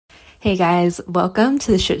Hey guys, welcome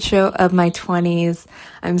to the shit show of my 20s.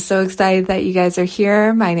 I'm so excited that you guys are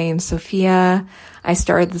here. My name's Sophia. I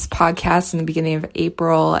started this podcast in the beginning of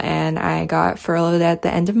April and I got furloughed at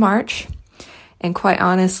the end of March. And quite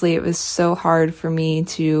honestly, it was so hard for me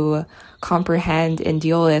to comprehend and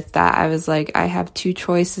deal with that. I was like, I have two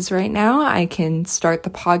choices right now. I can start the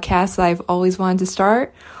podcast that I've always wanted to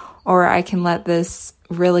start, or I can let this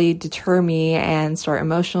really deter me and start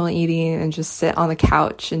emotional eating and just sit on the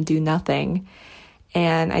couch and do nothing.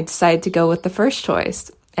 And I decided to go with the first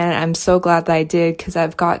choice. And I'm so glad that I did, because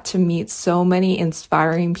I've got to meet so many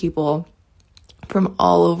inspiring people from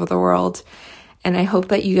all over the world. And I hope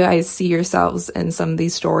that you guys see yourselves in some of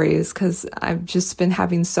these stories, because I've just been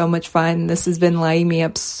having so much fun. This has been lighting me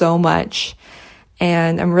up so much.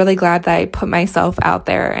 And I'm really glad that I put myself out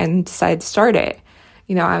there and decided to start it.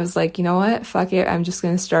 I was like, you know what? Fuck it. I'm just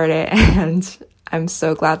going to start it. And I'm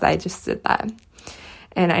so glad that I just did that.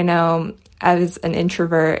 And I know as an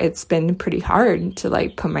introvert, it's been pretty hard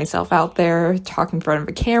to put myself out there, talk in front of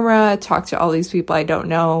a camera, talk to all these people I don't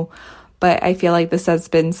know. But I feel like this has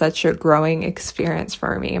been such a growing experience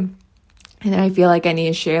for me. And I feel like I need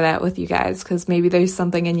to share that with you guys, because maybe there's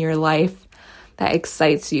something in your life that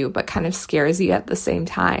excites you but kind of scares you at the same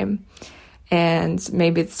time. And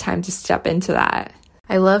maybe it's time to step into that.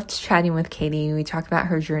 I loved chatting with Katie. We talked about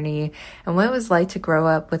her journey and what it was like to grow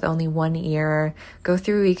up with only one ear, go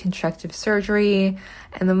through reconstructive surgery,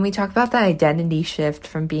 and then we talked about the identity shift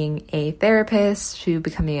from being a therapist to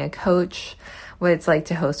becoming a coach, what it's like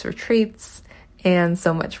to host retreats, and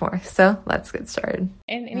so much more. So let's get started.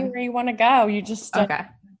 And anywhere you want to go, you just okay.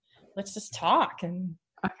 Let's just talk and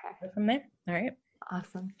go from there. All right.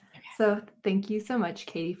 Awesome. So thank you so much,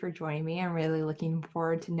 Katie, for joining me. I'm really looking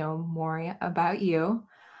forward to know more about you.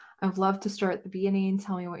 I'd love to start at the beginning.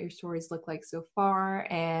 Tell me what your stories look like so far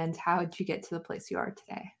and how did you get to the place you are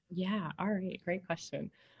today? Yeah. All right. Great question.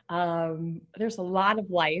 There's a lot of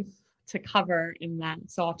life to cover in that,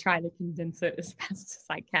 so I'll try to condense it as best as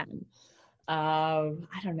I can. I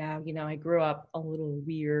don't know. I grew up a little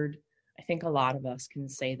weird. I think a lot of us can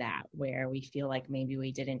say that, where we feel like maybe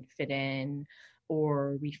we didn't fit in,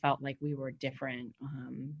 or we felt like we were different.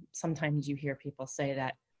 Sometimes you hear people say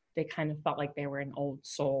that they kind of felt like they were an old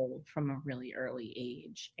soul from a really early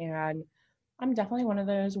age. And I'm definitely one of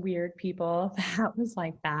those weird people that was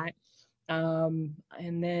like that. And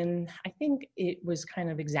then I think it was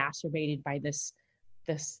kind of exacerbated by this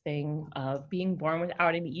thing of being born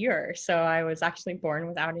without an ear. So I was actually born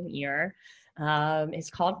without an ear. It's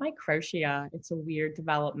called microtia. It's a weird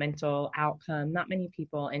developmental outcome. Not many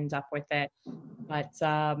people end up with it, but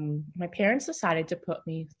my parents decided to put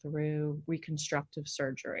me through reconstructive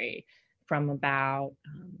surgery from about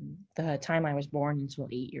the time I was born until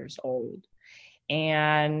 8 years old.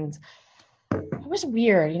 And it was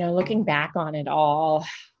weird, looking back on it all.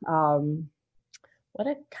 What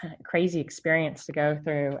a kind of crazy experience to go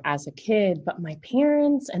through as a kid, but my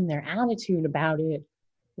parents and their attitude about it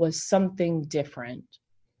was something different.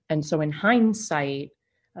 And so in hindsight,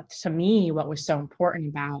 to me, what was so important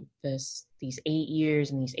about these 8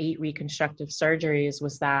 years and these 8 reconstructive surgeries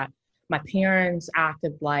was that my parents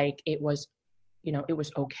acted like it was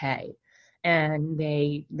okay. And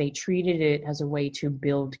they treated it as a way to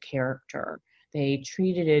build character. They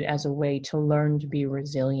treated it as a way to learn to be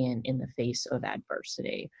resilient in the face of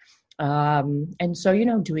adversity. And so,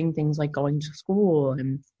 doing things like going to school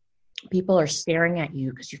and people are staring at you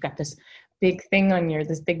because you've got this big thing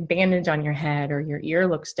this big bandage on your head, or your ear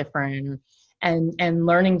looks different, and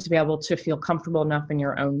learning to be able to feel comfortable enough in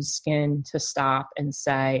your own skin to stop and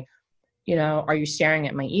say, are you staring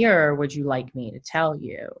at my ear, or would you like me to tell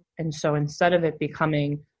you? And so instead of it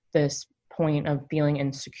becoming this point of feeling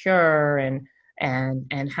insecure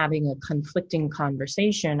and having a conflicting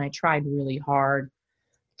conversation, I tried really hard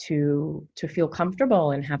to feel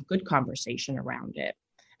comfortable and have good conversation around it.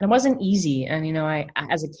 And it wasn't easy. And, I,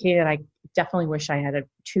 as a kid, I definitely wish I had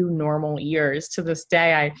 2 normal ears. To this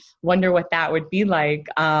day, I wonder what that would be like.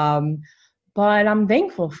 But I'm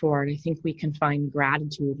thankful for it. I think we can find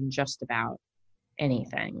gratitude in just about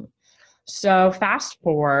anything. So fast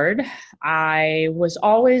forward, I was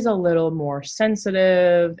always a little more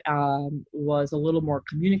sensitive, was a little more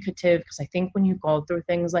communicative, because I think when you go through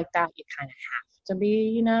things like that, you kind of have to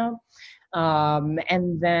be,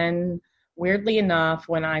 and then weirdly enough,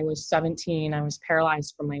 when I was 17, I was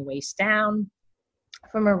paralyzed from my waist down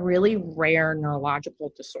from a really rare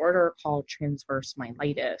neurological disorder called transverse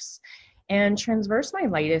myelitis. And transverse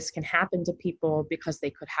myelitis can happen to people because they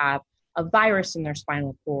could have a virus in their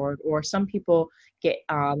spinal cord, or some people get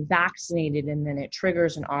vaccinated and then it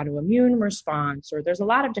triggers an autoimmune response, or there's a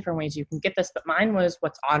lot of different ways you can get this, but mine was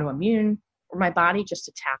what's autoimmune, or my body just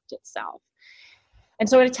attacked itself. And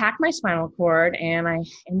so it attacked my spinal cord, and I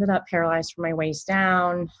ended up paralyzed from my waist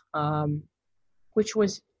down, which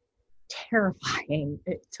was terrifying.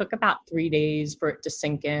 It took about 3 days for it to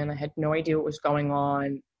sink in. I had no idea what was going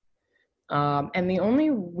on. And the only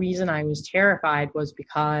reason I was terrified was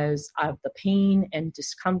because of the pain and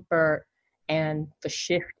discomfort and the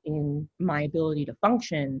shift in my ability to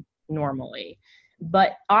function normally.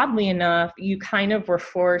 But oddly enough, you kind of were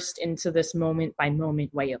forced into this moment by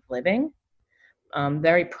moment way of living.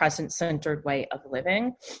 Very present-centered way of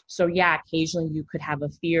living. So yeah, occasionally you could have a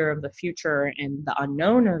fear of the future and the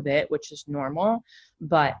unknown of it, which is normal.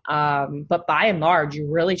 But by and large,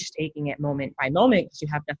 you're really just taking it moment by moment because you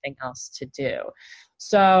have nothing else to do.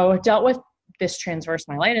 So I dealt with this transverse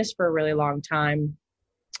myelitis for a really long time,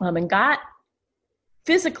 and got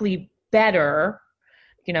physically better.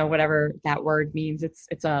 You know, whatever that word means,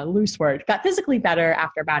 it's a loose word. Got physically better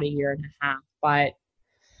after about a year and a half, but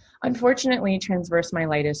unfortunately, transverse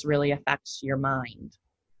myelitis really affects your mind.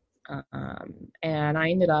 And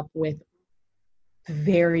I ended up with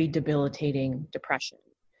very debilitating depression.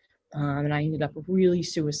 And I ended up really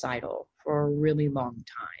suicidal for a really long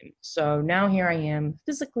time. So now here I am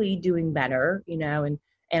physically doing better, you know, and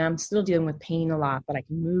I'm still dealing with pain a lot, but I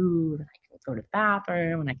can move, and I can go to the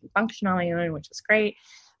bathroom, and I can function on my own, which is great.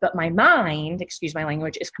 But my mind, excuse my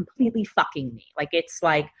language, is completely fucking me. Like, it's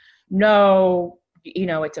like, no, you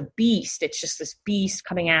know, it's a beast. It's just this beast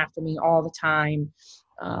coming after me all the time.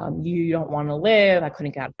 You don't want to live. I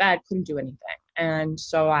couldn't get out of bed, couldn't do anything. And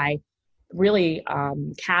so I really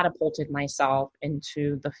catapulted myself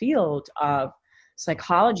into the field of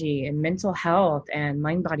psychology and mental health and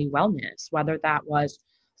mind-body wellness, whether that was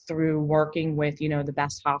through working with, you know, the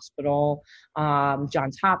best hospital,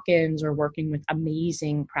 Johns Hopkins, or working with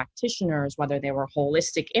amazing practitioners, whether they were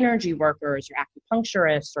holistic energy workers or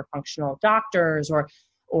acupuncturists or functional doctors or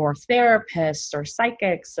therapists or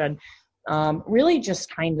psychics, and really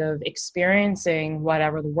just kind of experiencing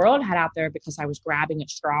whatever the world had out there because I was grabbing at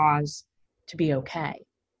straws to be okay.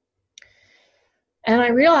 And I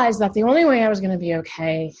realized that the only way I was going to be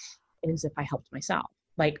okay is if I helped myself.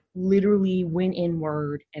 Like, literally went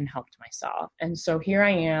inward and helped myself. And so here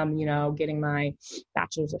I am, you know, getting my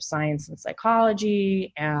bachelor's of science in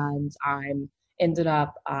psychology, and I'm ended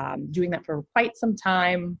up doing that for quite some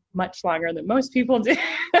time, much longer than most people do.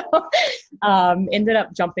 Ended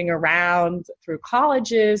up jumping around through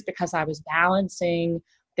colleges because I was balancing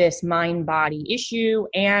this mind-body issue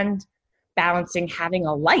and balancing having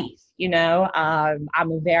a life, you know.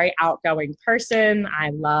 I'm a very outgoing person. I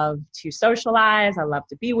love to socialize. I love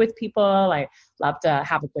to be with people. I love to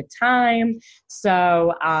have a good time.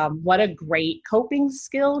 So what a great coping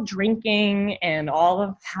skill, drinking and all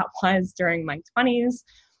of that was during my 20s,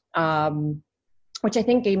 which I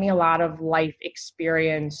think gave me a lot of life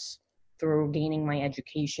experience through gaining my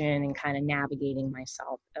education and kind of navigating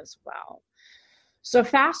myself as well. So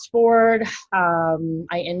fast forward,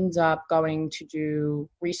 I ended up going to do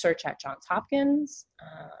research at Johns Hopkins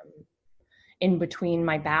in between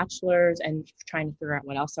my bachelor's and trying to figure out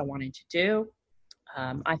what else I wanted to do.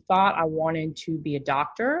 I thought I wanted to be a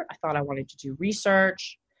doctor. I thought I wanted to do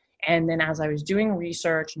research. And then as I was doing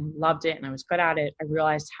research and loved it and I was good at it, I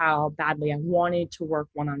realized how badly I wanted to work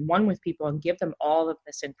one-on-one with people and give them all of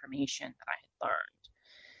this information that I had learned.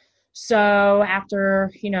 So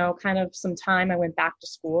after, you know, kind of some time, I went back to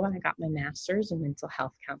school and I got my master's in mental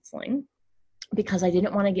health counseling because I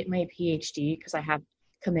didn't want to get my PhD because I have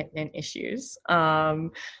commitment issues.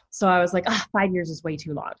 So I was like, 5 years is way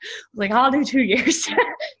too long. I was like, I'll do 2 years.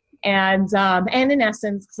 And in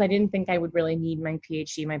essence, because I didn't think I would really need my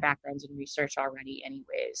PhD, my background's in research already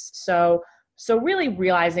anyways. So really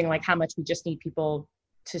realizing like how much we just need people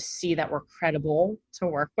to see that we're credible to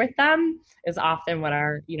work with them is often what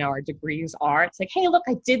our degrees are. It's like, hey, look,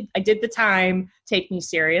 I did the time, take me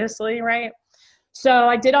seriously, right? So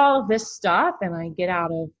I did all of this stuff and I get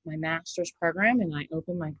out of my master's program and I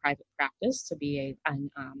open my private practice to be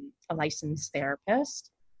a licensed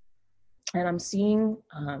therapist. And I'm seeing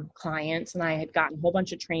clients, and I had gotten a whole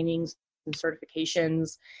bunch of trainings and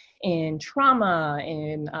certifications in trauma,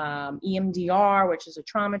 in EMDR, which is a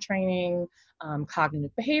trauma training,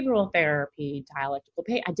 cognitive behavioral therapy, dialectical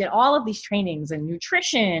behavior. I did all of these trainings in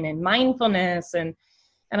nutrition and mindfulness, and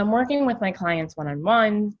I'm working with my clients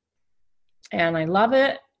one-on-one, and I love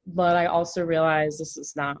it, but I also realize this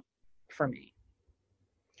is not for me.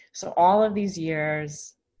 So all of these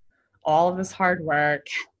years, all of this hard work,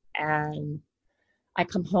 and I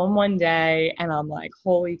come home one day and I'm like,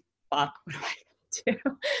 holy fuck, what am I gonna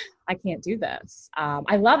do? I can't do this.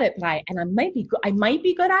 I love it, but I might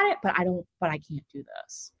be good at it, but I can't do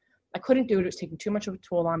this. I couldn't do it. It was taking too much of a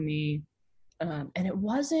toll on me. And it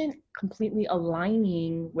wasn't completely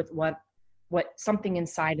aligning with what something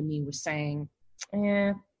inside of me was saying,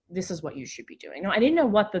 this is what you should be doing. Now, I didn't know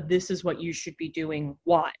what this is what you should be doing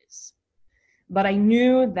was, but I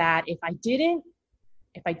knew that if I didn't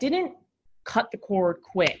cut the cord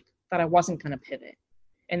quick, that I wasn't going to pivot.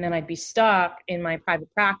 And then I'd be stuck in my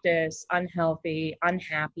private practice, unhealthy,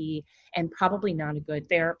 unhappy, and probably not a good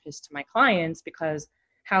therapist to my clients, because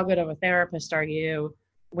how good of a therapist are you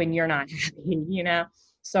when you're not happy, you know?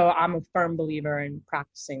 So I'm a firm believer in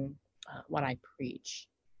practicing what I preach.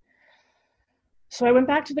 So I went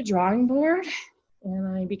back to the drawing board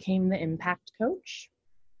and I became the impact coach,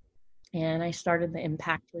 and I started the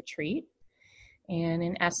impact retreat. And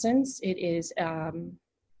in essence, it is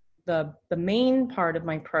the main part of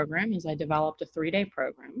my program is I developed a 3-day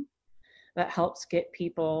program that helps get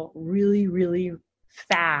people really, really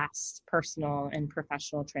fast personal and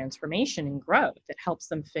professional transformation and growth. It helps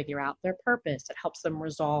them figure out their purpose. It helps them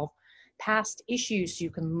resolve past issues so you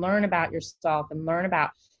can learn about yourself and learn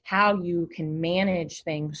about how you can manage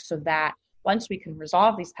things, so that once we can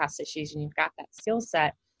resolve these past issues and you've got that skill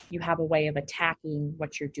set, you have a way of attacking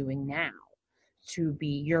what you're doing now to be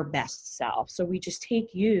your best self. So we just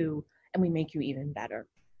take you and we make you even better,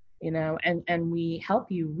 you know, and we help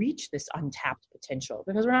you reach this untapped potential,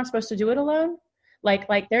 because we're not supposed to do it alone.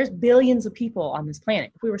 Like there's billions of people on this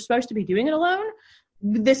planet. If we were supposed to be doing it alone,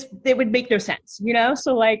 it would make no sense, you know?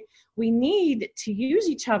 So like we need to use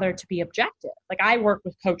each other to be objective. Like I work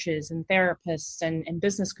with coaches and therapists and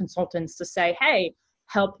business consultants to say, hey,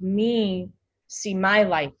 help me see my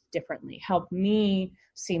life differently. Help me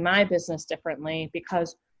see my business differently,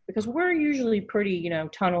 because we're usually pretty, you know,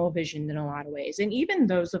 tunnel visioned in a lot of ways. And even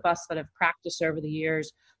those of us that have practiced over the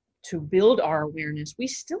years to build our awareness, we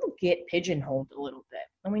still get pigeonholed a little bit,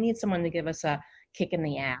 and we need someone to give us a kick in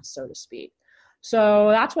the ass, so to speak. So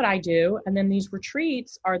that's what I do. And then these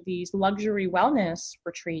retreats are these luxury wellness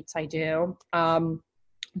retreats I do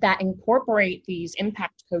that incorporate these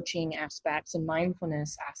impact coaching aspects and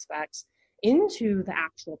mindfulness aspects into the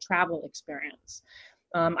actual travel experience.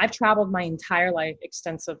 I've traveled my entire life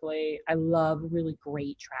extensively. I love really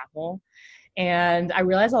great travel. And I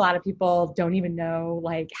realize a lot of people don't even know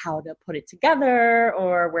like how to put it together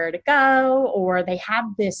or where to go, or they have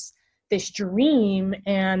this dream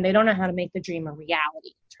and they don't know how to make the dream a reality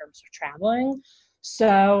in terms of traveling.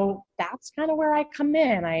 So that's kind of where I come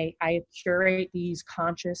in. I curate these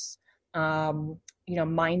conscious,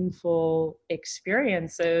 mindful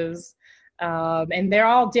experiences. And they're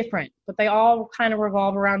all different, but they all kind of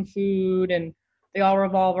revolve around food, and they all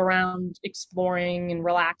revolve around exploring and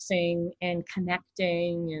relaxing and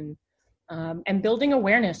connecting and building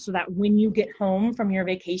awareness, so that when you get home from your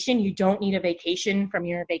vacation, you don't need a vacation from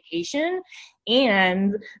your vacation,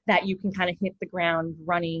 and that you can kind of hit the ground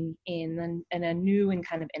running in a new and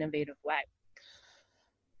kind of innovative way.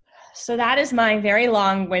 So that is my very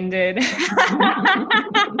long-winded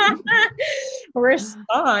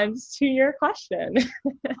response to your question.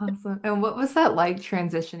 Awesome. And what was that like,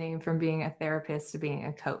 transitioning from being a therapist to being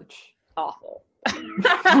a coach? Awful.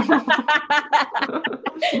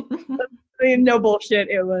 No bullshit.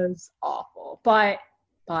 It was awful, but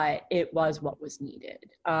it was what was needed.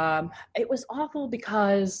 It was awful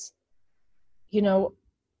because, you know,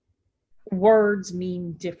 words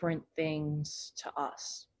mean different things to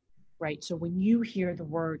us. Right? So when you hear the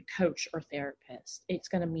word coach or therapist, it's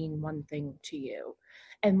going to mean one thing to you.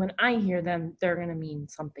 And when I hear them, they're going to mean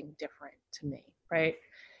something different to me. Right?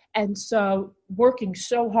 And so working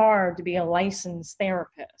so hard to be a licensed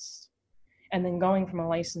therapist, and then going from a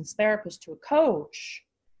licensed therapist to a coach,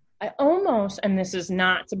 I almost, and this is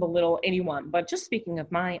not to belittle anyone, but just speaking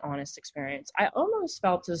of my honest experience, I almost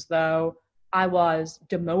felt as though I was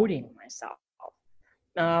demoting myself,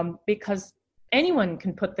 because anyone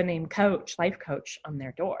can put the name coach, life coach, on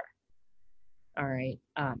their door. All right.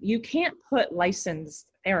 You can't put licensed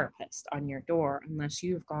therapist on your door unless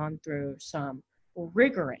you've gone through some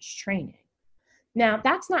rigorous training. Now,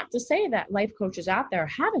 that's not to say that life coaches out there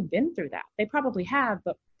haven't been through that. They probably have,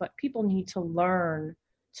 but people need to learn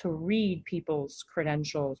to read people's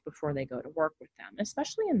credentials before they go to work with them,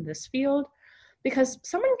 especially in this field, because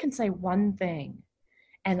someone can say one thing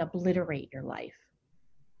and obliterate your life.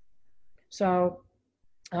 So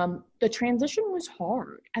the transition was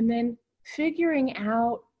hard, and then figuring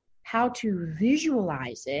out how to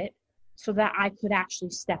visualize it so that I could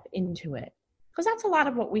actually step into it. Because that's a lot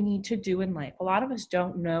of what we need to do in life. A lot of us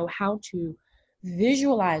don't know how to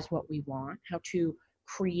visualize what we want, how to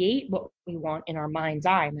create what we want in our mind's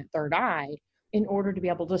eye, in that third eye, in order to be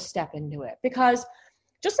able to step into it. Because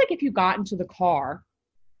just like if you got into the car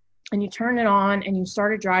and you turned it on and you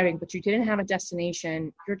started driving, but you didn't have a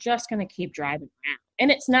destination, you're just going to keep driving around. And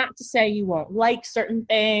it's not to say you won't like certain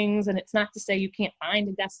things, and it's not to say you can't find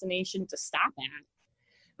a destination to stop at.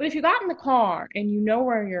 But if you got in the car and you know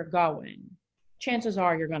where you're going, chances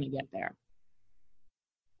are you're going to get there.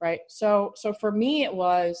 Right? So for me, it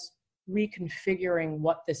was reconfiguring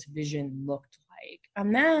what this vision looked like,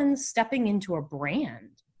 and then stepping into a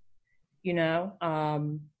brand,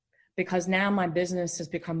 because now my business has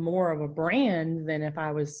become more of a brand than if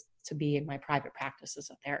I was to be in my private practice as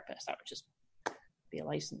a therapist. I would just be a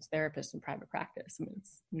licensed therapist in private practice. I mean,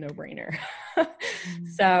 it's no brainer.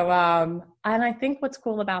 So, and I think what's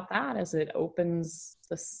cool about that is it opens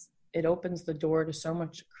the door to so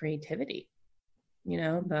much creativity.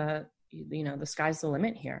 The sky's the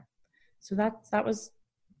limit here. So that was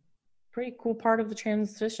a pretty cool part of the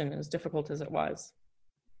transition, as difficult as it was.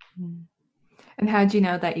 And how did you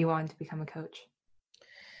know that you wanted to become a coach?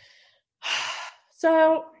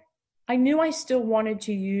 So I knew I still wanted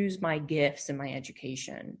to use my gifts in my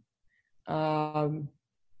education. And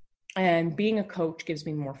being a coach gives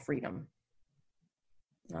me more freedom.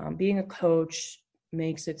 Being a coach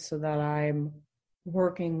makes it so that I'm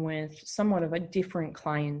working with somewhat of a different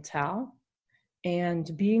clientele.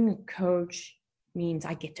 And being a coach means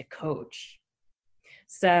I get to coach.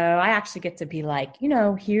 So I actually get to be like,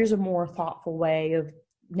 here's a more thoughtful way of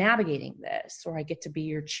navigating this, or I get to be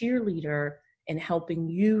your cheerleader and helping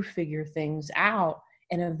you figure things out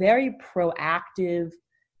in a very proactive,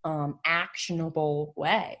 actionable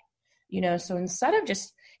way. So instead of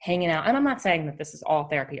just hanging out, and I'm not saying that this is all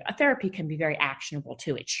therapy. A therapy can be very actionable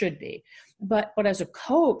too. It should be. But as a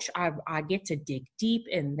coach, I get to dig deep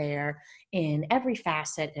in there in every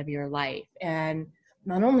facet of your life. And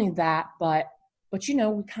not only that, but we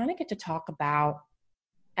kind of get to talk about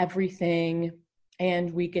everything,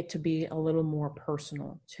 and we get to be a little more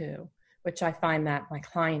personal too, which I find that my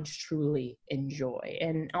clients truly enjoy.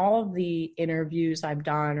 And all of the interviews I've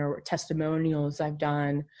done or testimonials I've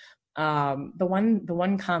done, the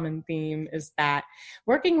one common theme is that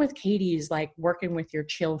working with Katie is like working with your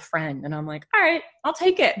chill friend. And I'm like, all right, I'll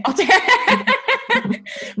take it.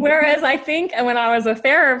 Whereas I think when I was a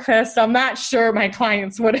therapist, I'm not sure my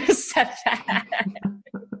clients would have said that.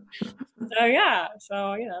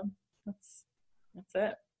 That's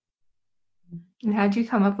it. And how did you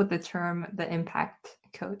come up with the term, the impact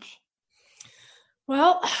coach?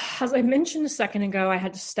 Well, as I mentioned a second ago, I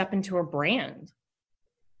had to step into a brand.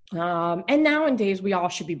 And nowadays we all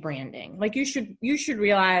should be branding. Like you should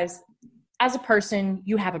realize as a person,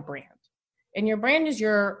 you have a brand, and your brand is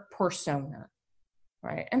your persona,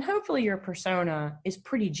 right? And hopefully your persona is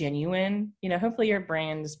pretty genuine. Hopefully your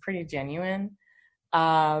brand is pretty genuine.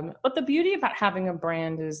 But the beauty about having a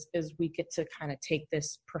brand is we get to kind of take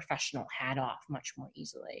this professional hat off much more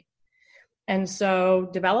easily. And so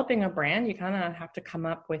developing a brand, you kind of have to come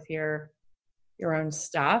up with your own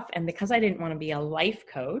stuff. And because I didn't want to be a life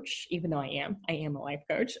coach, even though I am a life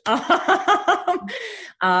coach,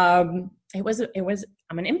 I'm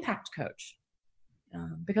an impact coach,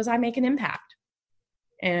 because I make an impact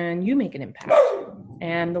and you make an impact,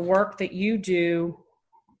 and the work that you do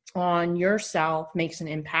on yourself makes an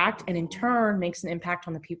impact, and in turn makes an impact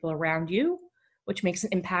on the people around you, which makes an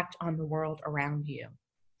impact on the world around you.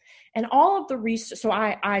 And all of the research, so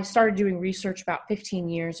I started doing research about 15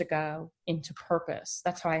 years ago into purpose.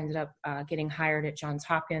 That's how I ended up getting hired at Johns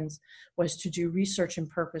Hopkins, was to do research in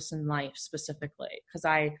purpose in life specifically, because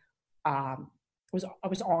I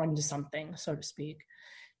was on to something, so to speak.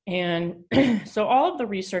 And so all of the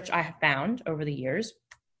research I have found over the years,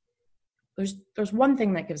 there's one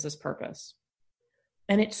thing that gives us purpose,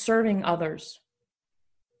 and it's serving others.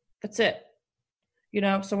 That's it.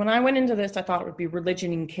 So when I went into this, I thought it would be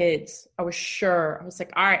religion and kids. I was sure. I was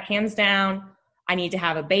like, all right, hands down, I need to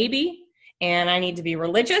have a baby and I need to be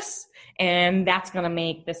religious, and that's going to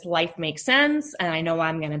make this life make sense. And I know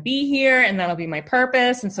I'm going to be here, and that'll be my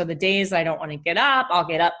purpose. And so the days I don't want to get up, I'll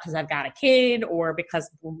get up because I've got a kid or because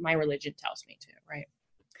my religion tells me to, right?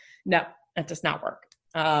 No, that does not work,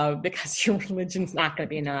 because your religion's not going to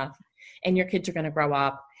be enough, and your kids are going to grow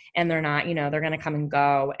up. And they're not, they're going to come and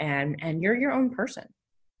go, and you're your own person,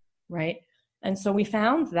 right? And so we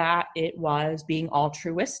found that it was being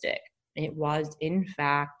altruistic. It was, in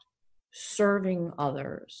fact, serving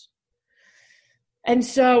others. And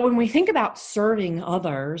so when we think about serving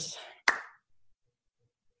others,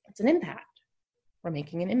 it's an impact. We're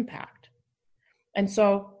making an impact. And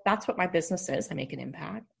so that's what my business is. I make an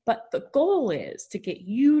impact. But the goal is to get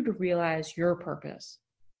you to realize your purpose.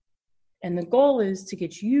 And the goal is to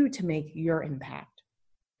get you to make your impact.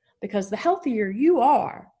 Because the healthier you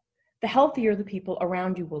are, the healthier the people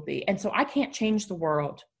around you will be. And so I can't change the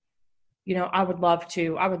world. You know, I would love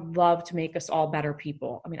to make us all better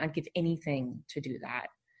people. I mean, I'd give anything to do that.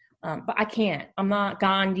 But I can't. I'm not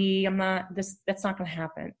Gandhi. That's not going to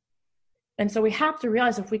happen. And so we have to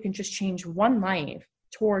realize if we can just change one life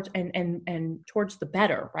towards and towards the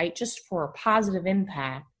better, right? Just for a positive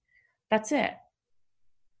impact. That's it.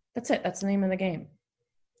 That's the name of the game.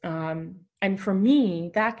 And for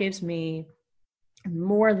me, that gives me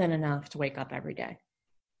more than enough to wake up every day.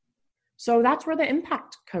 So that's where the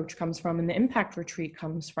impact coach comes from, and the impact retreat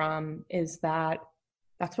comes from, is that's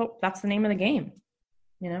the name of the game.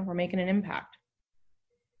 You know, we're making an impact.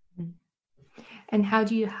 And how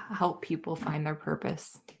do you help people find their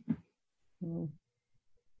purpose? I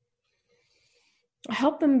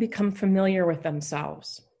help them become familiar with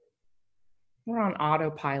themselves. We're on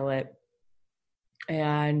autopilot.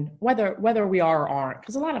 And whether we are or aren't,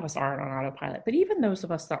 because a lot of us aren't on autopilot, but even those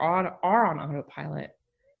of us that are on autopilot,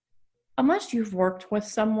 unless you've worked with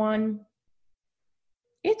someone,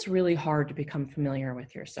 it's really hard to become familiar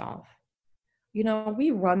with yourself. You know,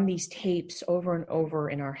 we run these tapes over and over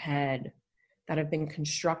in our head that have been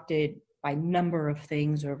constructed by a number of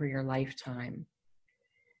things over your lifetime.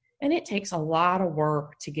 And it takes a lot of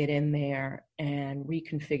work to get in there and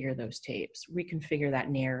reconfigure those tapes, reconfigure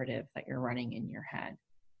that narrative that you're running in your head.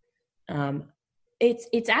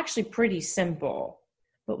 It's actually pretty simple.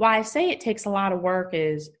 But why I say it takes a lot of work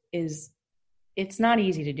is it's not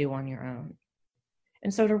easy to do on your own.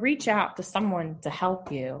 And so to reach out to someone to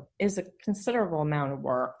help you is a considerable amount of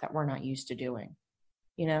work that we're not used to doing,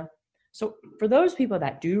 you know? So for those people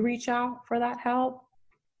that do reach out for that help,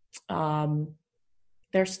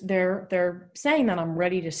 they're saying that I'm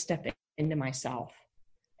ready to step into myself.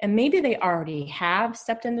 And maybe they already have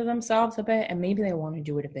stepped into themselves a bit, and maybe they want to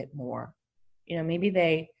do it a bit more. You know, maybe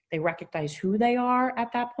they recognize who they are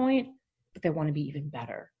at that point, but they want to be even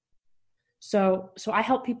better. So I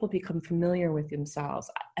help people become familiar with themselves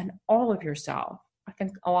and all of yourself. I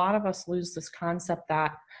think a lot of us lose this concept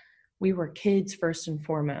that we were kids first and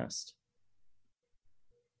foremost.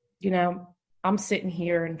 You know, I'm sitting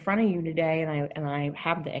here in front of you today, and I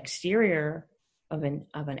have the exterior of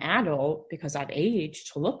an adult because I've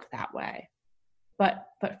aged to look that way. But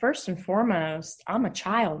first and foremost, I'm a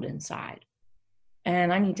child inside,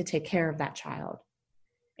 and I need to take care of that child.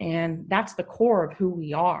 And that's the core of who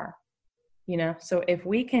we are. You know, so if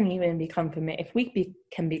we can even become familiar,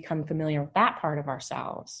 can become familiar with that part of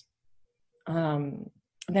ourselves,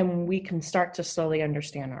 then we can start to slowly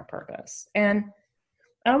understand our purpose. And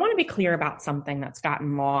I want to be clear about something that's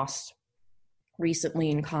gotten lost recently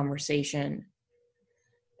in conversation.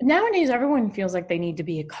 Nowadays, everyone feels like they need to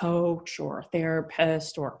be a coach or a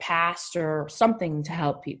therapist or a pastor or something to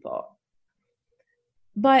help people.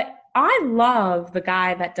 But I love the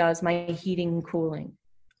guy that does my heating and cooling.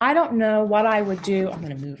 I don't know what I would do. I'm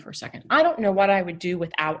going to move for a second. I don't know what I would do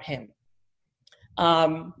without him.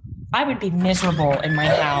 I would be miserable in my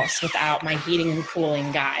house without my heating and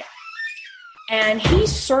cooling guy. And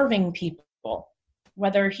he's serving people,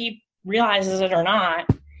 whether he realizes it or not.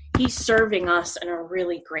 He's serving us in a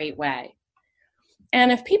really great way.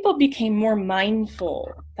 And if people became more mindful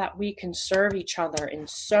that we can serve each other in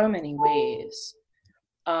so many ways,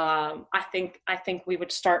 I think we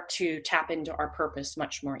would start to tap into our purpose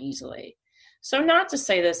much more easily. So not to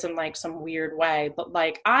say this in like some weird way, but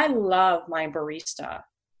like I love my barista.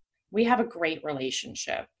 We have a great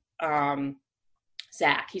relationship.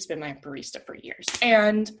 Zach, he's been my barista for years.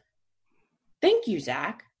 And thank you,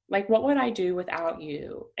 Zach. Like, what would I do without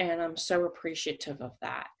you? And I'm so appreciative of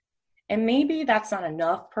that. And maybe that's not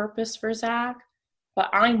enough purpose for Zach, but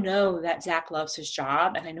I know that Zach loves his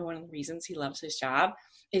job. And I know one of the reasons he loves his job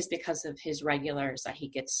is because of his regulars that he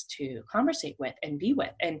gets to conversate with and be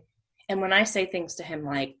with. And when I say things to him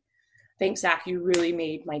like, thanks, Zach, you really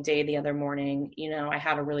made my day the other morning. You know, I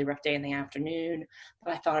had a really rough day in the afternoon,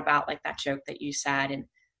 but I thought about like that joke that you said, and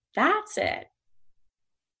that's it.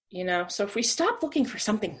 You know, so if we stop looking for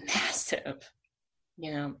something massive,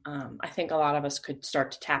 you know, I think a lot of us could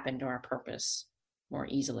start to tap into our purpose more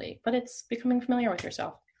easily, but it's becoming familiar with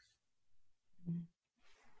yourself.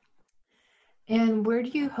 And where do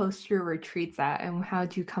you host your retreats at? And how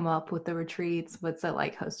do you come up with the retreats? What's it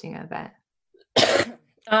like hosting an event?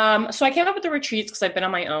 So I came up with the retreats because I've been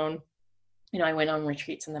on my own. You know, I went on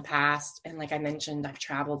retreats in the past. And like I mentioned, I've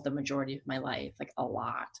traveled the majority of my life, like a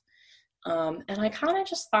lot. And I kind of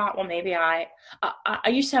just thought, well, maybe I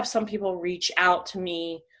used to have some people reach out to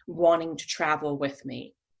me wanting to travel with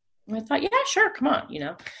me. And I thought, yeah, sure, come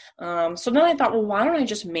on. So then I thought, well, why don't I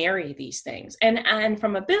just marry these things? And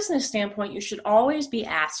from a business standpoint, you should always be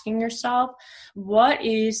asking yourself, what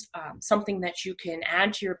is something that you can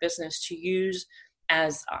add to your business to use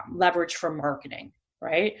as leverage for marketing,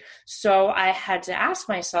 right? So I had to ask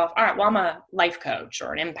myself, all right, well, I'm a life coach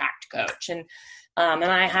or an impact coach, and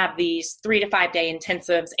I have these 3 to 5 day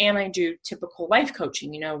intensives, and I do typical life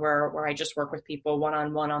coaching, where I just work with people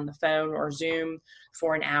one-on-one on the phone or Zoom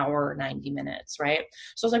for an hour or 90 minutes, right?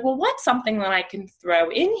 So I was like, well, what's something that I can throw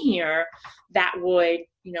in here that would,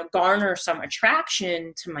 garner some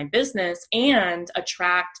attraction to my business and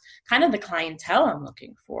attract kind of the clientele I'm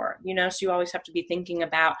looking for, so you always have to be thinking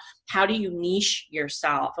about how do you niche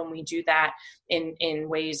yourself. And we do that in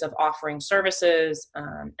ways of offering services,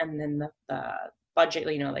 and then the budget,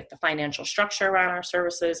 like the financial structure around our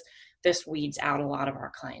services. This weeds out a lot of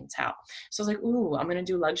our clientele. So I was like, ooh, I'm going to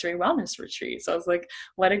do luxury wellness retreats. So I was like,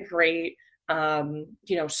 what a great,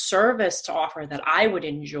 service to offer that I would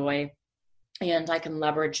enjoy and I can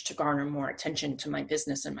leverage to garner more attention to my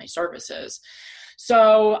business and my services.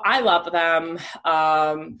 So I love them.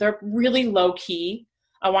 They're really low key,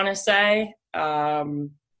 I want to say.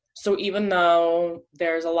 So even though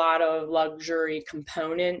there's a lot of luxury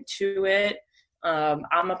component to it,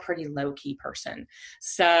 I'm a pretty low-key person.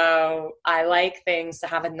 So I like things to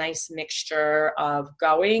have a nice mixture of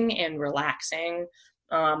going and relaxing.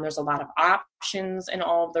 There's a lot of options in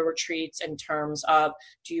all of the retreats in terms of,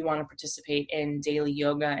 do you want to participate in daily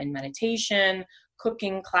yoga and meditation,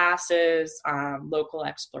 cooking classes, local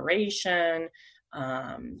exploration,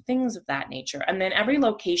 things of that nature. And then every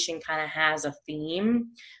location kind of has a theme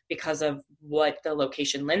because of what the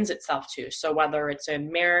location lends itself to. So whether it's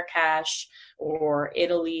in Marrakesh or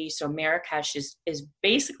Italy, so Marrakesh is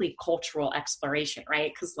basically cultural exploration,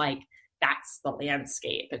 right? Because that's the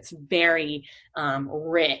landscape. It's very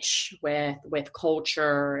rich with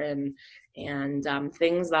culture and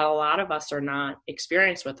things that a lot of us are not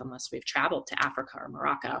experienced with unless we've traveled to Africa or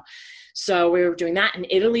Morocco. So we were doing that. And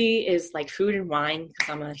Italy is like food and wine, because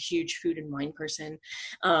I'm a huge food and wine person.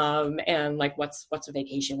 And what's a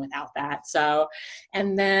vacation without that? So,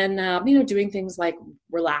 and then, doing things like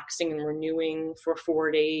relaxing and renewing for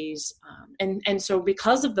 4 days. And so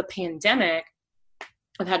because of the pandemic,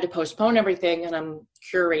 I've had to postpone everything, and I'm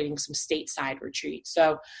curating some stateside retreats.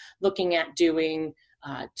 So looking at doing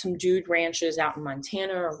some dude ranches out in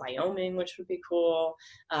Montana or Wyoming, which would be cool.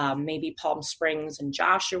 Maybe Palm Springs and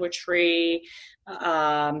Joshua Tree,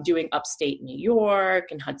 doing upstate New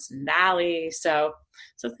York and Hudson Valley. So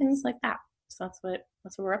things like that. So that's what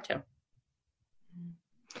we're up to.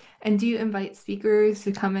 And do you invite speakers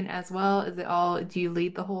to come in as well? Do you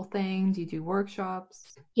lead the whole thing? Do you do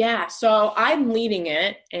workshops? Yeah, so I'm leading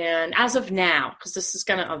it, and as of now, because this is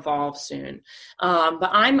going to evolve soon, but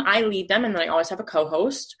I lead them, and then I always have a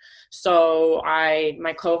co-host. So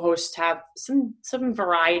my co-hosts have some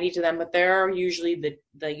variety to them, but they're usually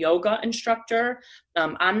the yoga instructor.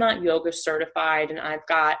 I'm not yoga certified, and I've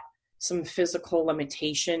got some physical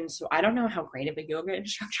limitations, so I don't know how great of a yoga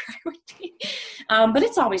instructor I would be. But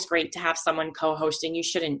it's always great to have someone co-hosting. You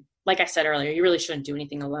shouldn't, like I said earlier, you really shouldn't do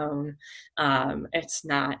anything alone. It's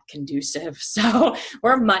not conducive. So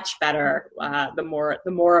we're much better. The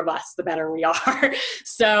more of us, the better we are.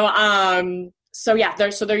 So yeah,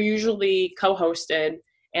 they're usually co-hosted,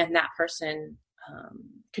 and that person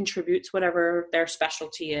contributes whatever their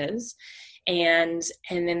specialty is. And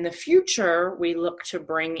in the future, we look to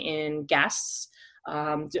bring in guests,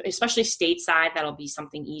 especially stateside. That'll be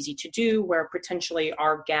something easy to do, where potentially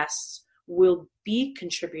our guests will be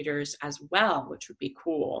contributors as well, which would be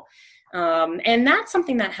cool. And that's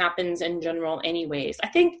something that happens in general anyways. I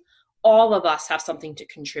think all of us have something to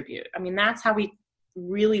contribute. I mean, that's how we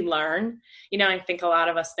really learn. I think a lot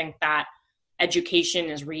of us think that education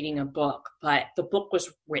is reading a book, but the book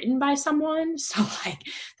was written by someone. So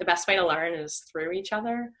the best way to learn is through each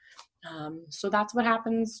other. So that's what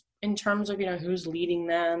happens in terms of, who's leading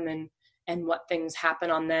them and what things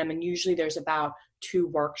happen on them. And usually there's about 2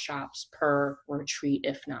 workshops per retreat,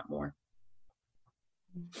 if not more.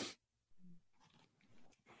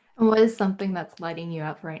 And what is something that's lighting you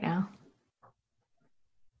up right now?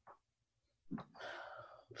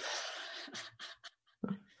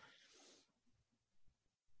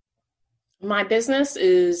 My business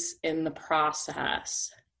is in the process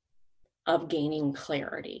of gaining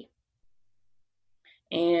clarity.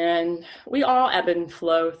 And we all ebb and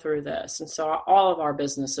flow through this. And so all of our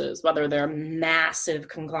businesses, whether they're massive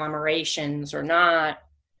conglomerations or not,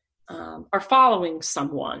 are following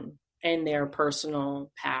someone in their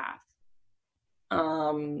personal path.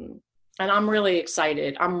 And I'm really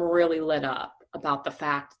excited. I'm really lit up about the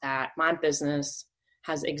fact that my business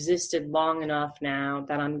has existed long enough now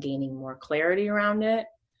that I'm gaining more clarity around it,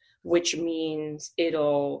 which means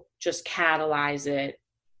it'll just catalyze it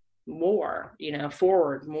more,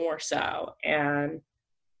 forward more so. And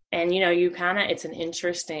it's an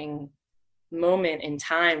interesting moment in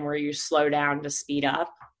time where you slow down to speed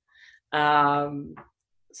up.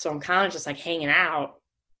 So I'm kind of just like hanging out,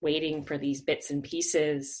 waiting for these bits and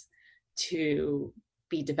pieces to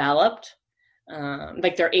be developed.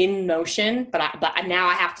 Like they're in motion, but now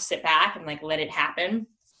I have to sit back and like let it happen.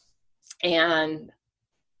 And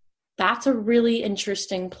that's a really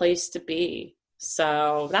interesting place to be.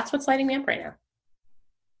 So that's what's lighting me up right now.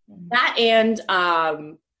 That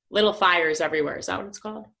and Little Fires Everywhere. Is that what it's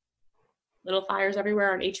called? Little Fires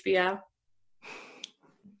Everywhere on HBO.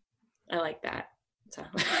 I like that. So.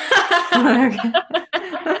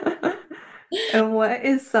 And what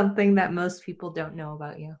is something that most people don't know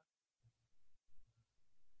about you?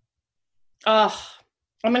 I'm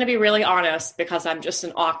going to be really honest because I'm just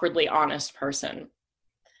an awkwardly honest person.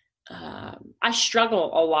 I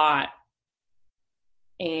struggle a lot.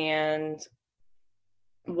 And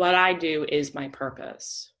what I do is my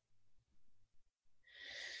purpose.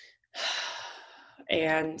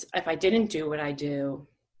 And if I didn't do what I do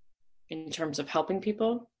in terms of helping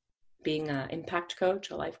people, being an impact coach,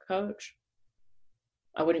 a life coach,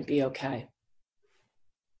 I wouldn't be okay.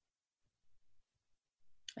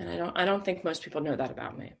 And I don't think most people know that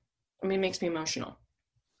about me. I mean, it makes me emotional.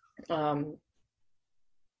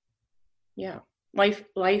 Life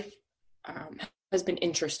has been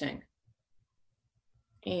interesting,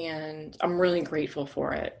 and I'm really grateful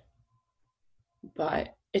for it.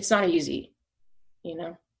 But it's not easy,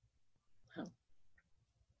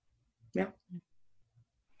 Yeah.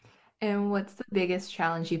 And what's the biggest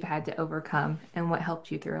challenge you've had to overcome, and what helped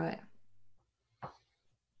you through it?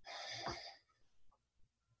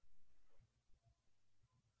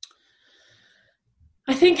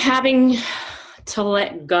 I think having to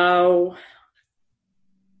let go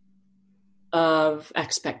of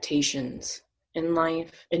expectations in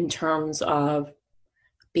life in terms of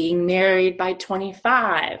being married by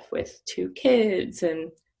 25 with 2 kids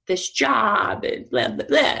and this job and blah, blah,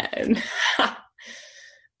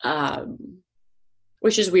 blah.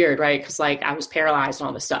 Which is weird, right? Because like I was paralyzed and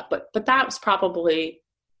all this stuff, but that was probably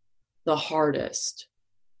the hardest,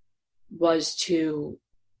 was to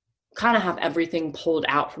kind of have everything pulled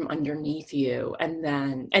out from underneath you and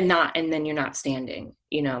then you're not standing,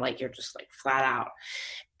 like you're just like flat out,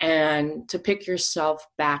 and to pick yourself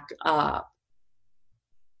back up.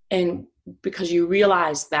 And because you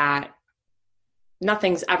realize that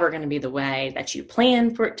nothing's ever going to be the way that you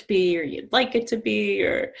plan for it to be, or you'd like it to be,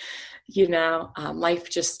 or, life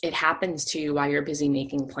just, it happens to you while you're busy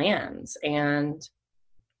making plans. And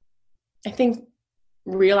I think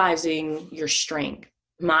realizing your strength,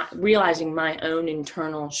 realizing my own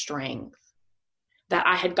internal strength, that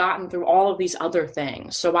I had gotten through all of these other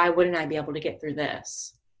things, so why wouldn't I be able to get through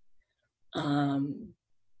this?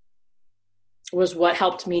 Was what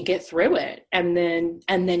helped me get through it, and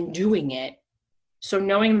then doing it. So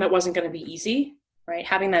knowing that wasn't going to be easy, right?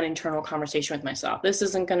 Having that internal conversation with myself. This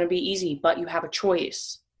isn't going to be easy, but you have a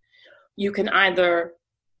choice. You can either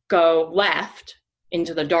go left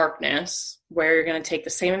into the darkness, where you're going to take the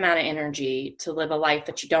same amount of energy to live a life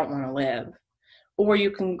that you don't want to live, or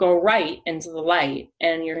you can go right into the light,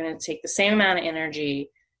 and you're going to take the same amount of energy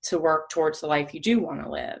to work towards the life you do want to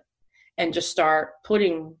live, and just start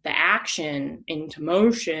putting the action into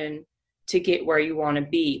motion to get where you want to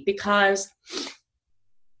be. Because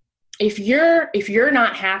if you're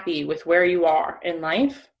not happy with where you are in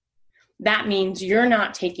life, that means you're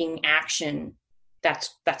not taking action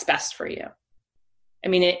that's best for you. I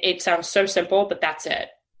mean, it sounds so simple, but that's it.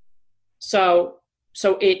 So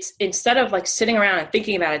it's, instead of like sitting around and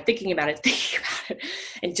thinking about it,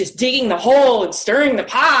 and just digging the hole and stirring the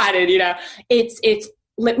pot, and it's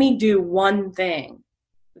let me do one thing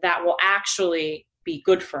that will actually be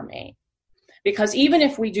good for me. Because even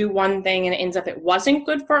if we do one thing and it ends up it wasn't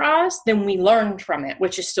good for us, then we learned from it,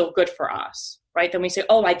 which is still good for us, right? Then we say,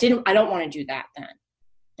 oh, I don't want to do that then.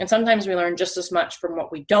 And sometimes we learn just as much from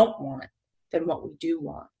what we don't want than what we do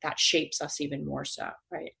want. That shapes us even more so,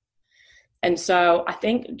 right? And so I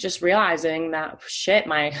think just realizing that,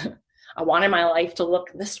 I wanted my life to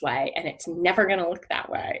look this way, and it's never going to look that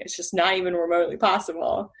way. It's just not even remotely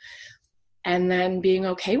possible. And then being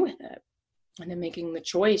okay with it, and then making the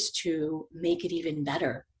choice to make it even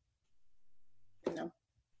better. And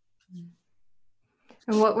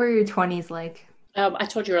what were your 20s like? I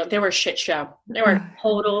told you they were a shit show. They were a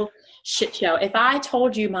total shit show. If I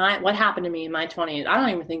told you what happened to me in my 20s, I don't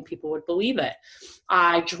even think people would believe it.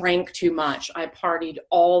 I drank too much. I partied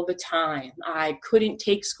all the time. I couldn't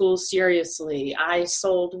take school seriously. I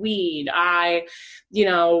sold weed. I,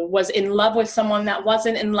 was in love with someone that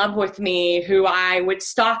wasn't in love with me, who I would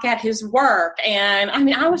stalk at his work. And I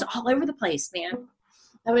mean, I was all over the place, man.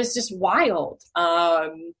 I was just wild.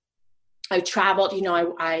 I traveled,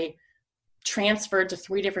 I transferred to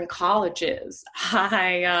 3 different colleges.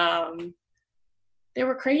 They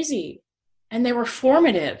were crazy, and they were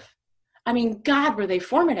formative. I mean, God, were they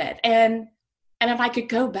formative. And if I could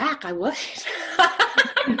go back, I would.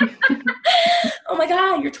 Oh my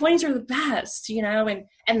God, your 20s are the best,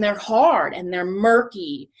 and they're hard and they're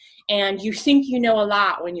murky. And you think you know a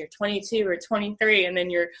lot when you're 22 or 23, and then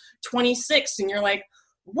you're 26 and you're like,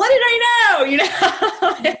 what did I know?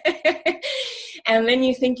 And then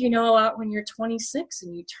you think you know a lot when you're 26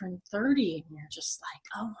 and you turn 30 and you're just like,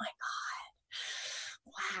 oh my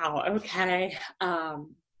God, wow, okay.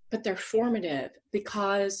 But they're formative,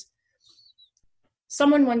 because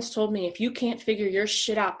someone once told me, if you can't figure your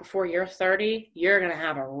shit out before you're 30, you're going to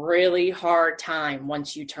have a really hard time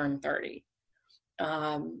once you turn 30.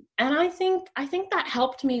 And I think that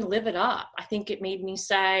helped me live it up. I think it made me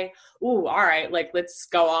say, ooh, all right, like, let's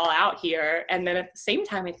go all out here. And then at the same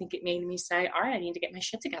time, I think it made me say, all right, I need to get my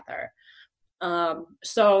shit together.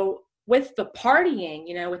 So with the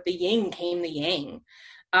partying, with the yin came the yang.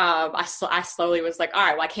 I slowly was like, all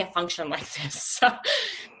right, well, I can't function like this.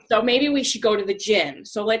 So maybe we should go to the gym.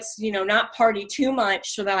 So let's, not party too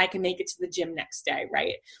much so that I can make it to the gym next day.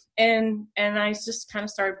 Right. And I just kind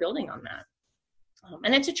of started building on that.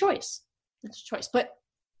 And it's a choice. But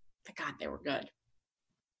thank God they were good.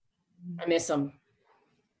 I miss them.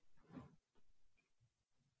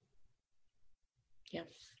 Yeah.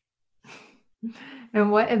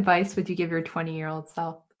 And what advice would you give your 20-year-old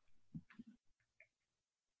self?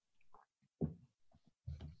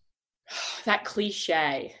 That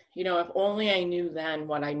cliche, if only I knew then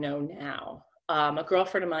what I know now. A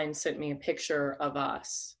girlfriend of mine sent me a picture of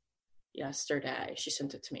us yesterday. She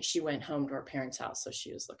sent it to me. She went home to her parents' house, so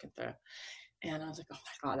she was looking through. And I was like, oh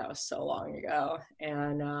my God, that was so long ago.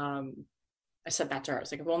 And I said that to her. I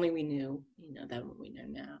was like, if only we knew, then what we know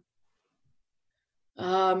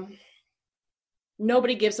now.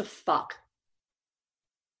 Nobody gives a fuck.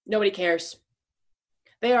 Nobody cares.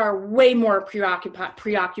 They are way more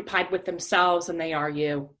preoccupied with themselves than they are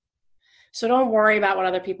you. So don't worry about what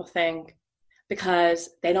other people think,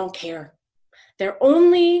 because they don't care. They're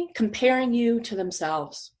only comparing you to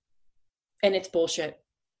themselves, and it's bullshit.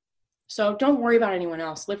 So don't worry about anyone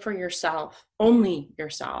else. Live for yourself, only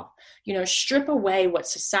yourself. Strip away what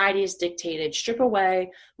society has dictated. Strip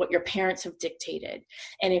away what your parents have dictated.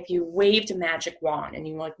 And if you waved a magic wand and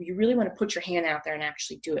you really want to put your hand out there and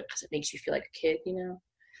actually do it, because it makes you feel like a kid,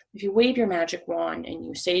 if you wave your magic wand and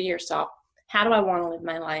you say to yourself, how do I want to live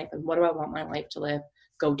my life, and what do I want my life to live?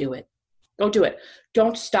 Go do it. Go do it.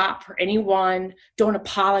 Don't stop for anyone. Don't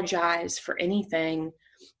apologize for anything,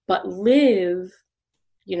 but live,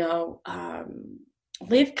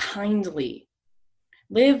 live kindly,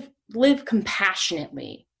 live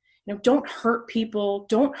compassionately. Don't hurt people.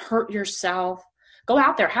 Don't hurt yourself. Go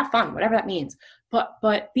out there, have fun, whatever that means, but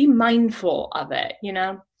be mindful of it,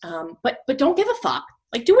 but don't give a fuck.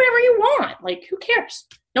 Like, do whatever you want. Like, who cares?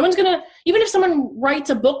 No one's gonna, even if someone writes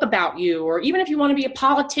a book about you, or even if you want to be a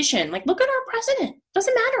politician, like, look at our president.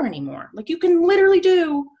 Doesn't matter anymore. Like, you can literally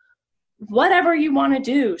do whatever you want to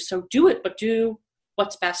do. So do it, but do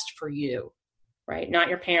what's best for you, right? Not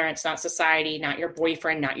your parents, not society, not your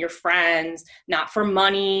boyfriend, not your friends, not for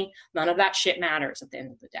money. None of that shit matters at the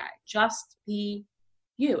end of the day. Just be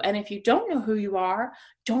you. And if you don't know who you are,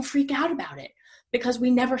 don't freak out about it, because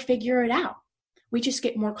we never figure it out. We just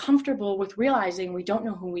get more comfortable with realizing we don't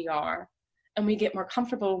know who we are, and we get more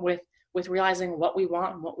comfortable with realizing what we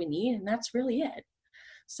want and what we need, and that's really it.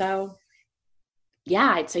 So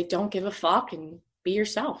yeah, I'd say don't give a fuck and be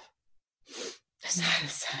yourself.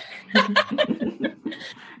 A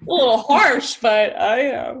little harsh, but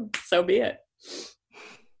so be it.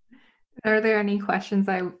 Are there any questions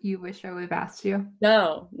you wish I would have asked you?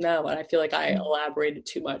 No, and I feel like I elaborated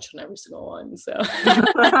too much on every single one, so.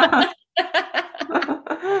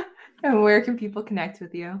 And where can people connect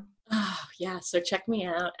with you? Oh, yeah, so check me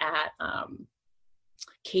out at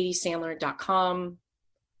katiesandler.com.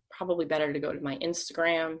 Probably better to go to my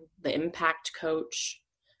Instagram, The Impact Coach,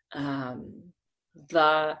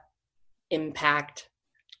 The Impact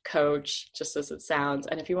Coach, just as it sounds.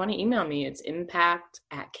 And if you want to email me, it's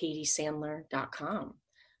impact@katiesandler.com.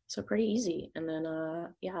 So pretty easy. And then,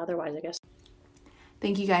 otherwise, I guess.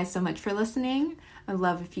 Thank you guys so much for listening. I'd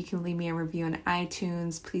love if you can leave me a review on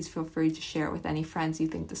iTunes. Please feel free to share it with any friends you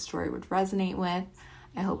think the story would resonate with.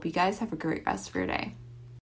 I hope you guys have a great rest of your day.